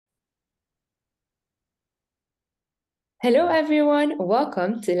Hello, everyone.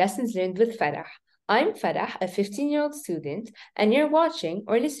 Welcome to Lessons Learned with Farah. I'm Farah, a 15-year-old student, and you're watching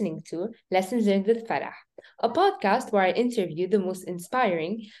or listening to Lessons Learned with Farah, a podcast where I interview the most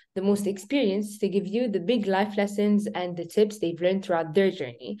inspiring, the most experienced to give you the big life lessons and the tips they've learned throughout their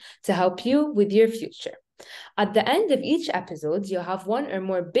journey to help you with your future. At the end of each episode, you'll have one or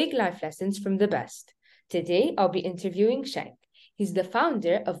more big life lessons from the best. Today, I'll be interviewing Shank. He's the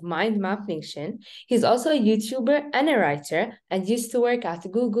founder of Mind Map Nation. He's also a YouTuber and a writer and used to work at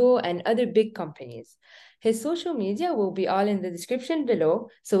Google and other big companies. His social media will be all in the description below.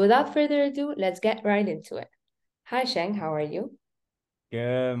 So without further ado, let's get right into it. Hi, Sheng. How are you?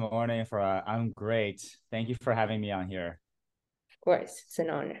 Good morning, Farah. I'm great. Thank you for having me on here. Of course, it's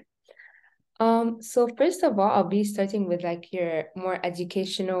an honor. So first of all, I'll be starting with like your more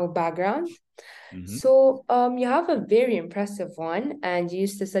educational background. Mhm. So, you have a very impressive one, and you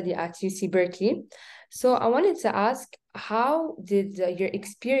used to study at UC Berkeley. So, I wanted to ask, how did your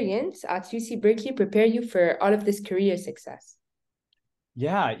experience at UC Berkeley prepare you for all of this career success?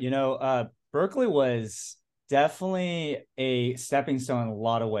 Yeah, Berkeley was definitely a stepping stone in a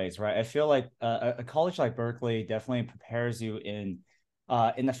lot of ways, right? I feel like a college like Berkeley definitely prepares you in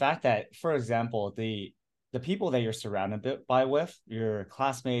the fact that, for example, the people that you're surrounded by with, your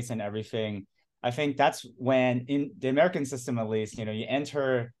classmates and everything. I think that's when in the American system, at least, you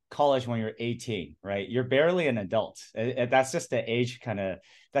enter college when you're 18, right? You're barely an adult. That's just the age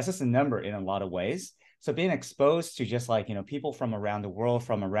that's just a number in a lot of ways. So being exposed to just like, people from around the world,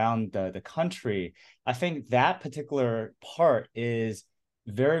 from around the country, I think that particular part is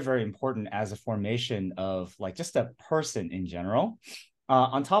very, very important as a formation of like just a person in general.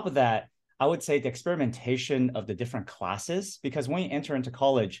 On top of that, I would say the experimentation of the different classes, because when you enter into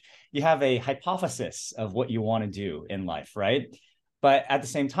college, you have a hypothesis of what you want to do in life, right? But at the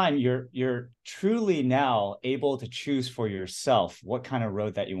same time, you're truly now able to choose for yourself what kind of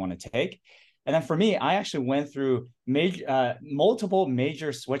road that you want to take. And then for me, I actually went through multiple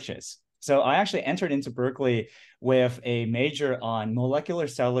major switches. So I actually entered into Berkeley with a major on molecular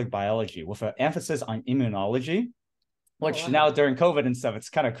cellular biology with an emphasis on immunology, Oh, which wow. now during COVID and stuff,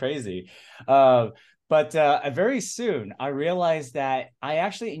 it's kind of crazy. Uh, but very soon, I realized that I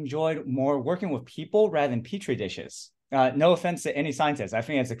actually enjoyed more working with people rather than petri dishes. No offense to any scientist, I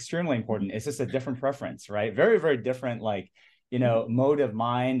think it's extremely important. It's just a different preference, right? Very, very different, like Mhm. mode of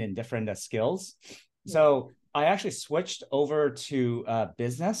mind and different skills. Yeah. So I actually switched over to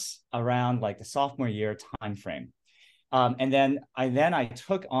business around like the sophomore year timeframe. And then I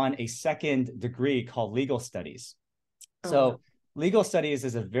took on a second degree called legal studies. Oh, wow. So legal studies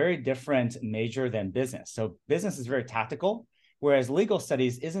is a very different major than business. So business is very tactical, whereas legal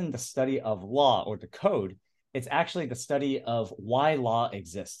studies isn't the study of law or the code. It's actually the study of why law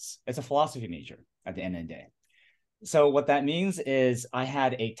exists. It's a philosophy major at the end of the day. So what that means is I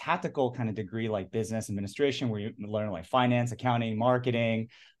had a tactical kind of degree like business administration where you learn like finance, accounting, marketing,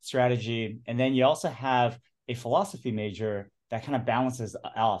 strategy, and then you also have a philosophy major that kind of balances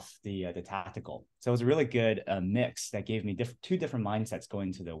off the tactical. So it was a really good mix that gave me two different mindsets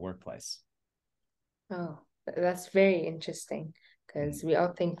going to the workplace. Oh, that's very interesting because Mhm. we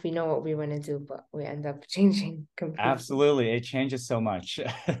all think we know what we want to do, but we end up changing completely. Absolutely, it changes so much.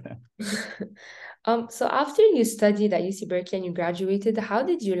 So after you studied at UC Berkeley and you graduated, how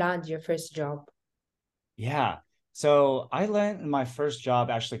did you land your first job? Yeah. So I landed my first job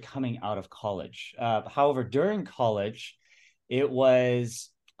actually coming out of college. However, during college, it was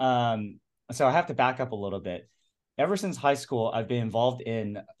so I have to back up a little bit. Ever since high school, I've been involved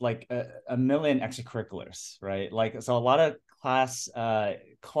in like a million extracurriculars, right? Like so a lot of class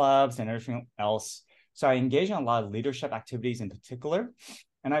clubs and everything else. So I engaged in a lot of leadership activities in particular.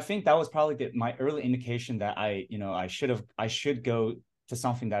 And I think that was probably my early indication that I should go to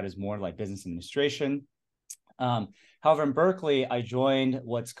something that is more like business administration. However, in Berkeley, I joined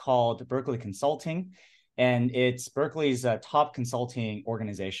what's called Berkeley Consulting, and it's Berkeley's top consulting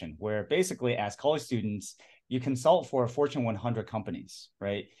organization, where basically, as college students, you consult for Fortune 100 companies,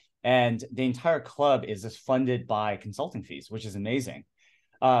 right? And the entire club is just funded by consulting fees, which is amazing.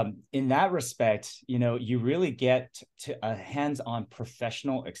 In that respect, you really get to a hands-on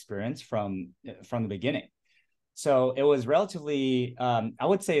professional experience from the beginning. So it was relatively, I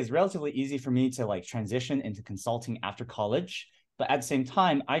would say it's relatively easy for me to like transition into consulting after college. But at the same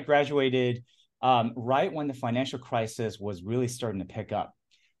time, I graduated right when the financial crisis was really starting to pick up.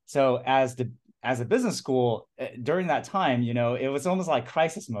 So as a business school during that time, it was almost like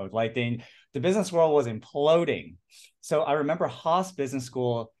crisis mode. Like the business world was imploding. So I remember Haas Business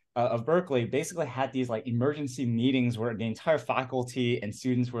School of Berkeley basically had these like emergency meetings where the entire faculty and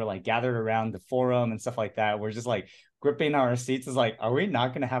students were like gathered around the forum and stuff like that. We're just like gripping our seats, is like, are we not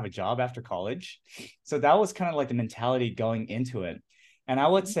going to have a job after college? So that was kind of like the mentality going into it. And I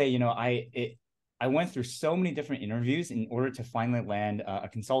would say, I went through so many different interviews in order to finally land a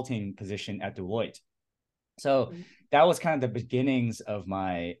consulting position at Deloitte. So that was kind of the beginnings of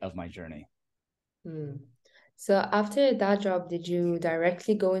my journey. Mm. So after that job, did you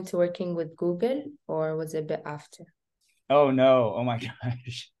directly go into working with Google, or was it a bit after? Oh no! Oh my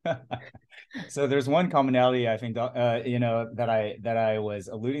gosh! So there's one commonality I think that I was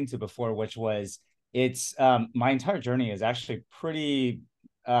alluding to before, which was it's my entire journey is actually pretty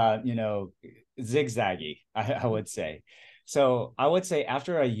zigzaggy, I would say. So I would say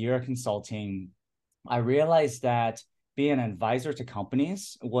after a year of consulting, I realized that being an advisor to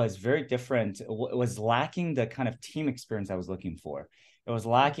companies was very different, was lacking the kind of team experience I was looking for. It was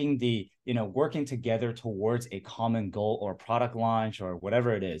lacking the, working together towards a common goal or product launch or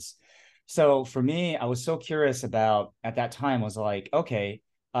whatever it is. So for me, I was so curious about at that time was like, okay,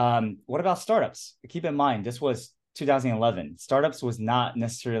 what about startups? Keep in mind, this was 2011. Startups was not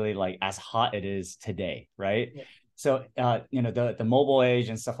necessarily like as hot it is today, right? Yeah. So, the mobile age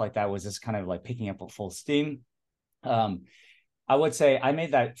and stuff like that was just kind of like picking up full steam. I would say I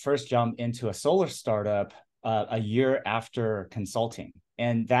made that first jump into a solar startup a year after consulting,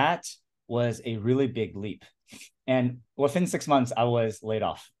 and that was a really big leap. And within 6 months, I was laid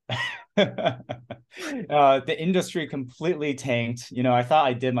off. The industry completely tanked. I thought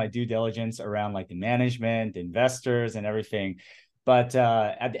I did my due diligence around like the management, the investors, and everything. But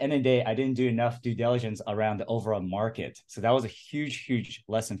at the end of the day, I didn't do enough due diligence around the overall market. So that was a huge, huge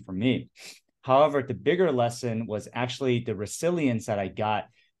lesson for me. However, the bigger lesson was actually the resilience that I got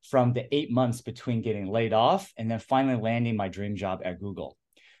from the 8 months between getting laid off and then finally landing my dream job at Google,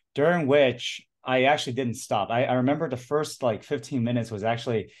 during which I actually didn't stop. I remember the first like 15 minutes was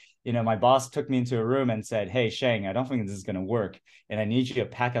actually, my boss took me into a room and said, "Hey, Sheng, I don't think this is going to work. And I need you to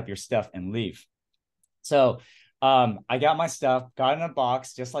pack up your stuff and leave." So I got my stuff, got in a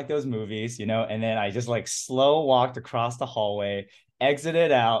box, just like those movies, and then I just like slow walked across the hallway,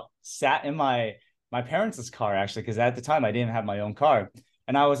 exited out, sat in my parents' car actually, because at the time I didn't have my own car.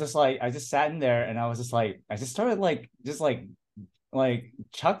 And I was just like, I just sat in there and I was just like, I just started like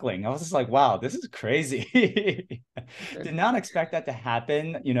chuckling. I was just like, wow, this is crazy. Did not expect that to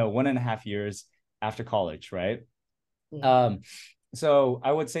happen, 1.5 years after college, right? Yeah. So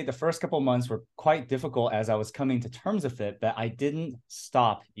I would say the first couple of months were quite difficult as I was coming to terms with it, but I didn't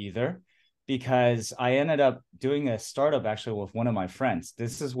stop either, because I ended up doing a startup actually with one of my friends.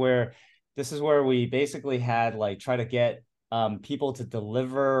 This is where we basically had like try to get people to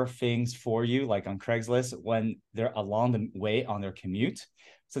deliver things for you, like on Craigslist, when they're along the way on their commute.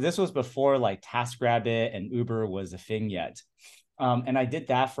 So this was before like TaskRabbit and Uber was a thing yet. And I did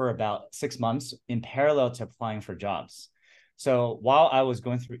that for about 6 months in parallel to applying for jobs. So while I was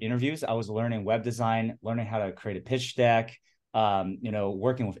going through interviews, I was learning web design, learning how to create a pitch deck,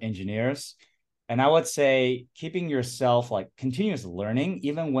 working with engineers. And I would say keeping yourself like continuous learning,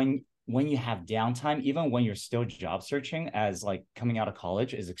 even when you have downtime, even when you're still job searching as like coming out of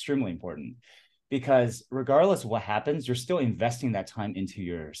college, is extremely important. Because regardless of what happens, you're still investing that time into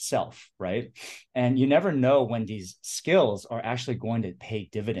yourself, right? And you never know when these skills are actually going to pay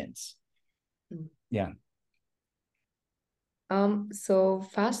dividends. Yeah. So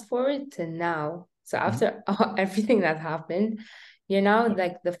fast forward to now. So Mhm. after everything that happened, you're now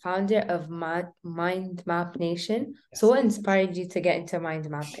like the founder of Mind Map Nation. So Yes. what inspired you to get into mind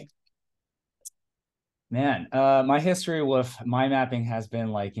mapping? Man, my history with mind mapping has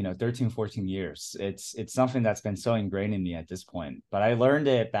been like, 13, 14 years. It's something that's been so ingrained in me at this point. But I learned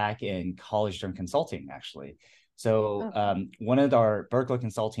it back in college during consulting, actually. So Oh, one of our Berkeley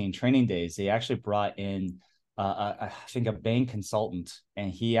consulting training days, they actually brought in, I think, a bank consultant,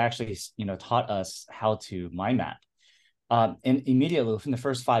 and he actually, taught us how to mind map. And immediately within the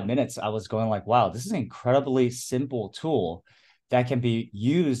first 5 minutes, I was going like, wow, this is an incredibly simple tool that can be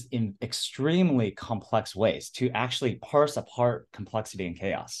used in extremely complex ways to actually parse apart complexity and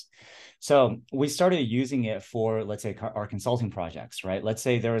chaos. So we started using it for, let's say, our consulting projects, right? Let's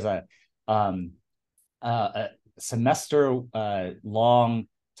say there was a semester long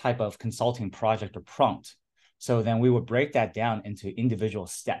type of consulting project or prompt. So then we would break that down into individual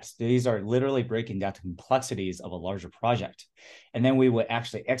steps. These are literally breaking down the complexities of a larger project. And then we would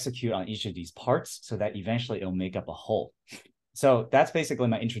actually execute on each of these parts so that eventually it'll make up a whole. So that's basically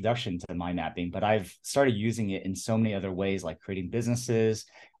my introduction to mind mapping, but I've started using it in so many other ways, like creating businesses,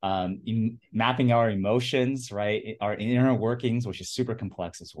 mapping our emotions, right? Our inner workings, which is super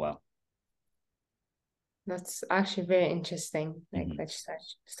complex as well. That's actually very interesting. Like Mhm. that you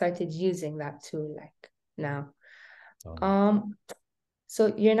started using that tool like now. Totally. Um,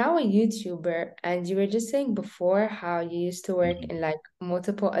 so you're now a YouTuber, and you were just saying before how you used to work Mhm. in like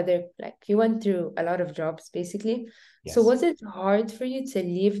multiple other, like you went through a lot of jobs basically. So Yes. was it hard for you to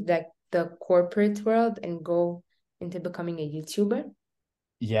leave like the corporate world and go into becoming a YouTuber?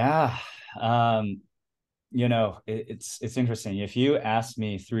 Yeah. Um, it's interesting. If you asked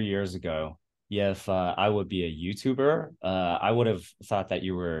me 3 years ago if I would be a YouTuber, I would have thought that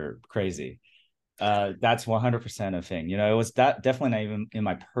you were crazy. That's 100% a thing. It was that definitely not even in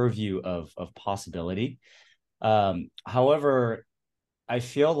my purview of possibility. However, I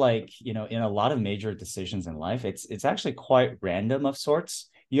feel like, in a lot of major decisions in life, it's actually quite random of sorts.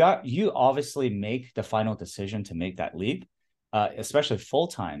 You obviously make the final decision to make that leap, especially full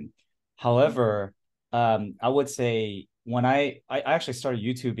time. However, I would say when I actually started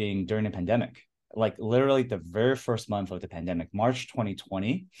YouTubing during the pandemic, like literally the very first month of the pandemic, March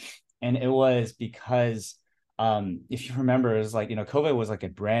 2020, and it was because if you remember, it was like, COVID was like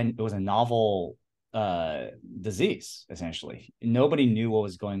it was a novel uh disease. Essentially nobody knew what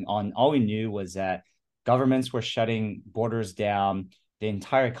was going on. All we knew was that governments were shutting borders down, the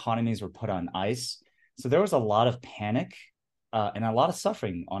entire economies were put on ice. So there was a lot of panic, and a lot of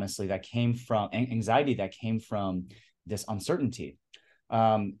suffering, honestly, that came from anxiety, that came from this uncertainty.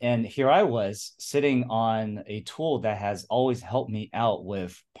 And here I was sitting on a tool that has always helped me out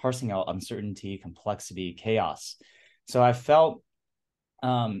with parsing out uncertainty, complexity, chaos. So I felt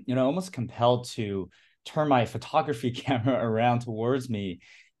almost compelled to turn my photography camera around towards me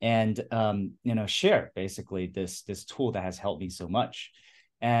and share basically this tool that has helped me so much.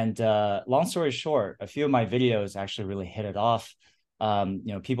 And long story short, a few of my videos actually really hit it off.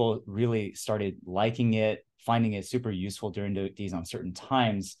 People really started liking it, finding it super useful during these uncertain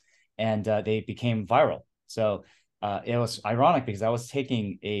times, and they became viral. So it was ironic because I was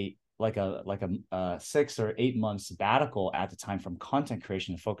taking a 6 or 8 month sabbatical at the time from content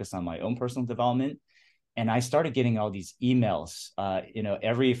creation to focus on my own personal development. And I started getting all these emails.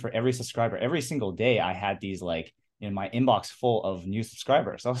 For every subscriber, every single day, I had these like my inbox full of new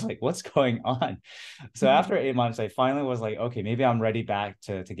subscribers. I was like, what's going on? So after 8 months, I finally was like, okay, maybe I'm ready back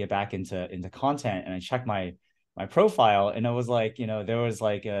to get back into content. And I checked my profile, and it was like, there was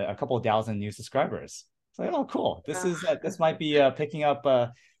like a couple of thousand new subscribers. It's like, oh, cool. This might be picking up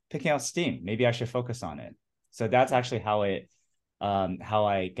steam. Maybe I should focus on it. So that's actually how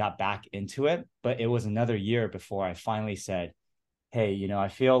I got back into it. But it was another year before I finally said, hey, I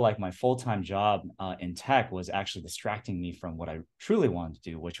feel like my full-time job in tech was actually distracting me from what I truly wanted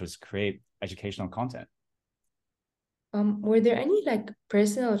to do, which was create educational content. Were there any like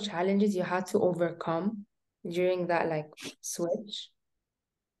personal challenges you had to overcome during that like switch?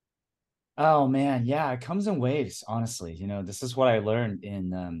 Oh man, yeah, it comes in waves, honestly. This is what I learned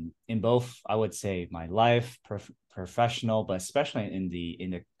in both, I would say, my life, professional, but especially in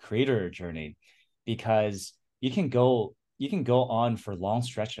the creator journey, because you can go on for long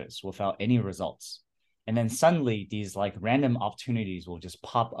stretches without any results. And then suddenly these like random opportunities will just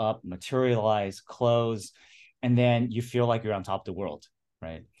pop up, materialize, close, and then you feel like you're on top of the world,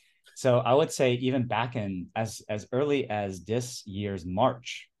 right? So I would say even back in as early as this year's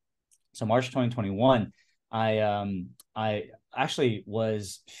March, so March 2021, I actually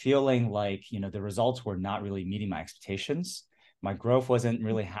was feeling like the results were not really meeting my expectations. My growth wasn't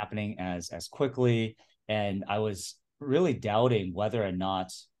really happening as quickly, and I was really doubting whether or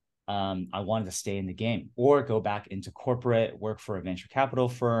not I wanted to stay in the game or go back into corporate, work for a venture capital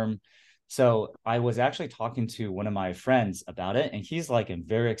firm. So I was actually talking to one of my friends about it, and he's like a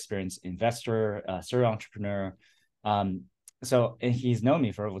very experienced investor, serial entrepreneur. Um, and he's known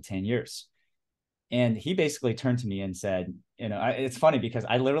me for over 10 years. And he basically turned to me and said, it's funny because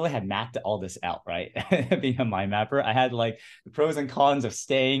I literally had mapped all this out, right? Being a mind mapper, I had like the pros and cons of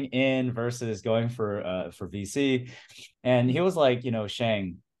staying in versus going for VC. And he was like,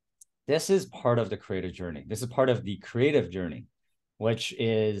 Shang, this is part of the creative journey. This is part of the creative journey, which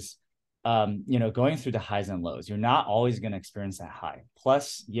is going through the highs and lows. You're not always going to experience that high.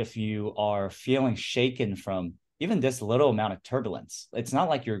 Plus, if you are feeling shaken from even this little amount of turbulence, it's not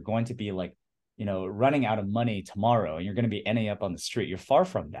like you're going to be like, running out of money tomorrow and you're going to be ending up on the street. You're far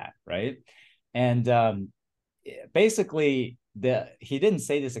from that, right? And basically, he didn't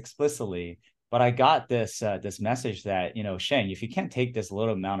say this explicitly, but I got this message that, Shang, if you can't take this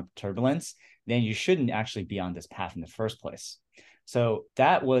little amount of turbulence, then you shouldn't actually be on this path in the first place. So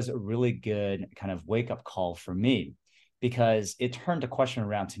that was a really good kind of wake up call for me, because it turned the question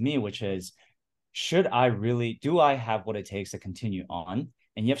around to me, which is, do I have what it takes to continue on?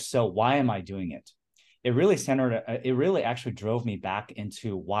 And if so, why am I doing it? It really actually drove me back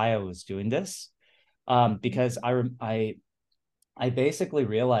into why I was doing this. Because I basically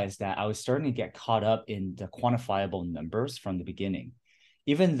realized that I was starting to get caught up in the quantifiable numbers from the beginning,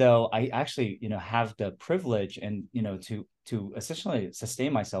 even though I actually, have the privilege and, to essentially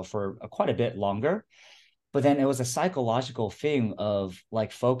sustain myself for quite a bit longer. But then it was a psychological thing of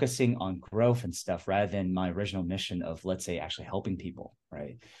like focusing on growth and stuff rather than my original mission of, let's say, actually helping people,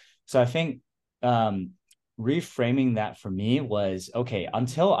 right? So I think reframing that for me was, okay,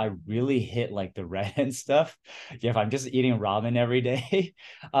 until I really hit like the red and stuff, if I'm just eating ramen every day,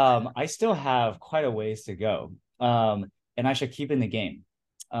 I still have quite a ways to go. And I should keep in the game.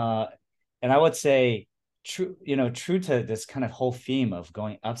 And I would say true to this kind of whole theme of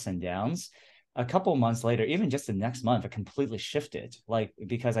going ups and downs, a couple of months later, even just the next month, it completely shifted. Like,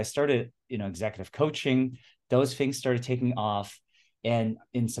 because I started, executive coaching, those things started taking off. And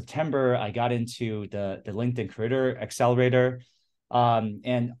in September, I got into the LinkedIn Creator Accelerator.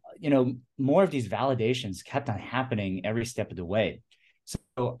 And, more of these validations kept on happening every step of the way.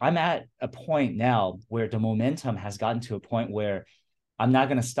 So I'm at a point now where the momentum has gotten to a point where I'm not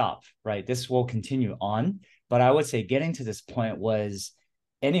going to stop, right? This will continue on. But I would say getting to this point was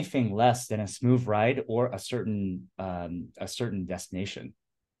anything less than a smooth ride or a certain destination.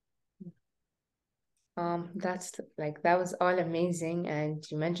 That was all amazing, and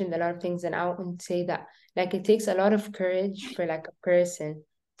you mentioned a lot of things, and I would say that like it takes a lot of courage for like a person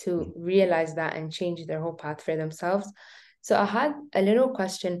to realize that and change their whole path for themselves. So I had a little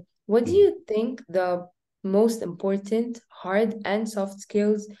question. What do you think the most important hard and soft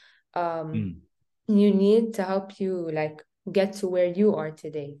skills Mm. you need to help you like get to where you are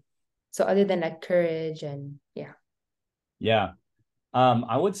today? So other than like courage and yeah. Yeah.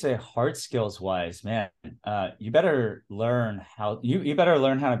 I would say hard skills wise, man, you better learn you better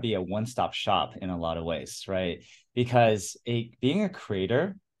learn how to be a one-stop shop in a lot of ways, right? Because being a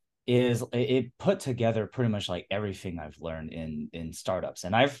creator it put together pretty much like everything I've learned in startups.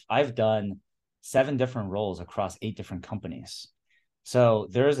 And I've done 7 different roles across 8 different companies. So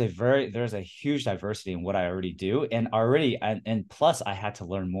there's a huge diversity in what I already do, and plus I had to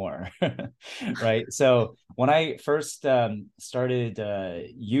learn more, right? So when I first started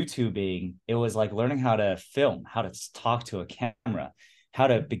YouTubing, it was like learning how to film, how to talk to a camera, how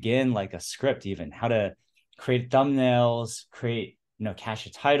to begin like a script, even how to create thumbnails, create catchy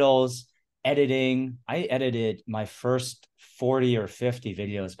titles, editing. I edited my first 40 or 50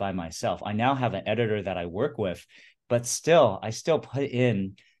 videos by myself. I now have an editor that I work with, but still, I still put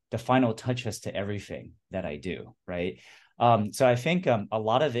in the final touches to everything that I do, right? So I think a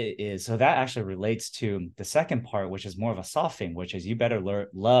lot of it is, so that actually relates to the second part, which is more of a soft thing, which is you better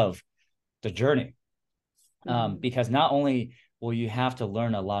love the journey. Because not only will you have to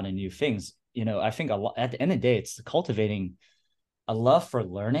learn a lot of new things, I think at the end of the day, it's cultivating a love for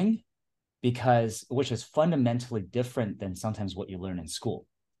learning, which is fundamentally different than sometimes what you learn in school,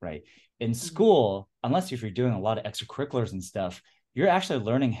 right? In school, unless if you're doing a lot of extracurriculars and stuff, you're actually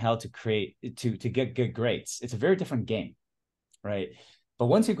learning how to create to get good grades. It's a very different game, right? But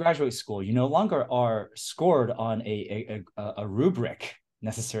once you graduate school, you no longer are scored on a rubric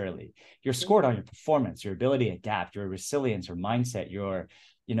necessarily. You're scored on your performance, your ability to adapt, your resilience, your mindset, your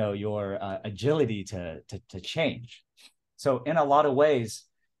agility to change. So in a lot of ways,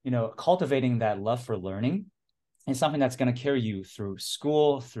 cultivating that love for learning is something that's going to carry you through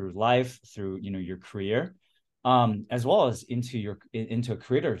school, through life, through your career, as well as into a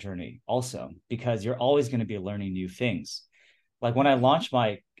creator journey also, because you're always going to be learning new things. Like when I launched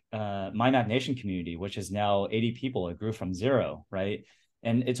my Map Nation community, which is now 80 people, it grew from 0, right?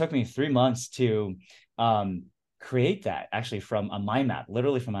 And it took me 3 months to create that, actually from a mind map,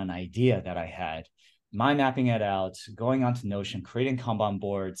 literally from an idea that I had, mind mapping it out, going onto Notion, creating Kanban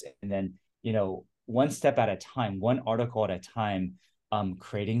boards, and then one step at a time, one article at a time,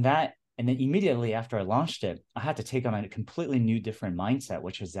 creating that. And then immediately after I launched it, I had to take on a completely new, different mindset,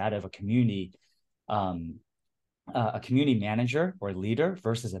 which was that of a community manager or leader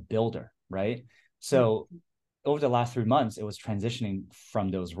versus a builder, right? So over the last 3 months, it was transitioning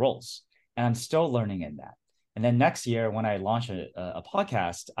from those roles, and I'm still learning in that. And then next year, when I launch a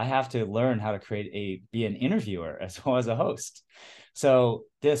podcast, I have to learn how to be an interviewer as well as a host. So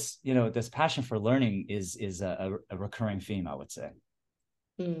this passion for learning is a recurring theme, I would say.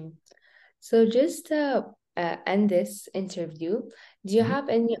 So just end this interview, do you have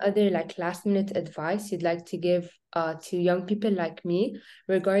any other like last minute advice you'd like to give to young people like me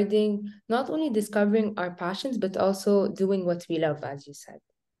regarding not only discovering our passions, but also doing what we love, as you said?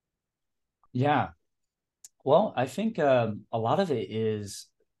 Yeah. Well, I think a lot of it is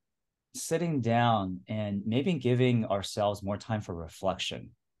sitting down and maybe giving ourselves more time for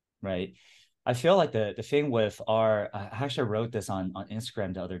reflection, right? I feel like the thing with I actually wrote this on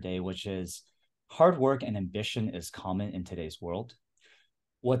Instagram the other day, which is hard work and ambition is common in today's world.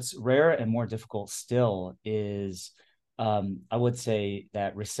 What's rare and more difficult still is, I would say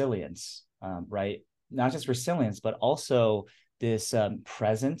that resilience, right? Not just resilience, but also this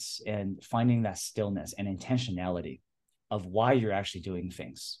presence and finding that stillness and intentionality of why you're actually doing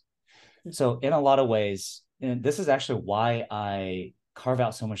things. So in a lot of ways, and this is actually why I carve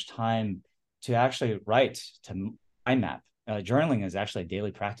out so much time to actually write, to mind map. Journaling is actually a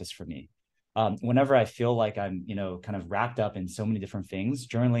daily practice for me. Whenever I feel like I'm, kind of wrapped up in so many different things,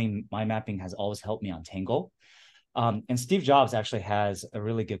 journaling, mind mapping has always helped me untangle. And Steve Jobs actually has a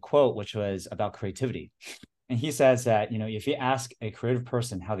really good quote, which was about creativity. And he says that, if you ask a creative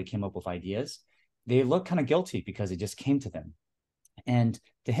person how they came up with ideas, they look kind of guilty because it just came to them. And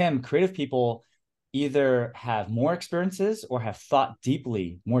to him, creative people either have more experiences or have thought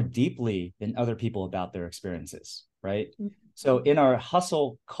more deeply than other people about their experiences, right? So in our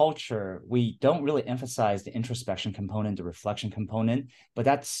hustle culture, we don't really emphasize the introspection component, the reflection component, but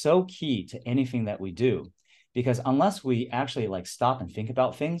that's so key to anything that we do. Because unless we actually like stop and think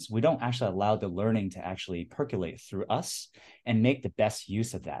about things, we don't actually allow the learning to actually percolate through us and make the best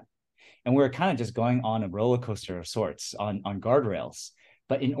use of that. And we're kind of just going on a roller coaster of sorts on guardrails.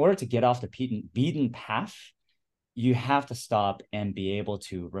 But in order to get off the beaten path, you have to stop and be able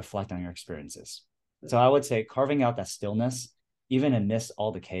to reflect on your experiences. So I would say carving out that stillness, even amidst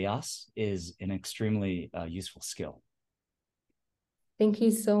all the chaos, is an extremely useful skill. Thank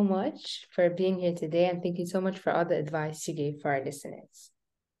you so much for being here today, and thank you so much for all the advice you gave for our listeners.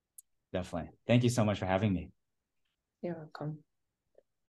 Definitely. Thank you so much for having me. You're welcome.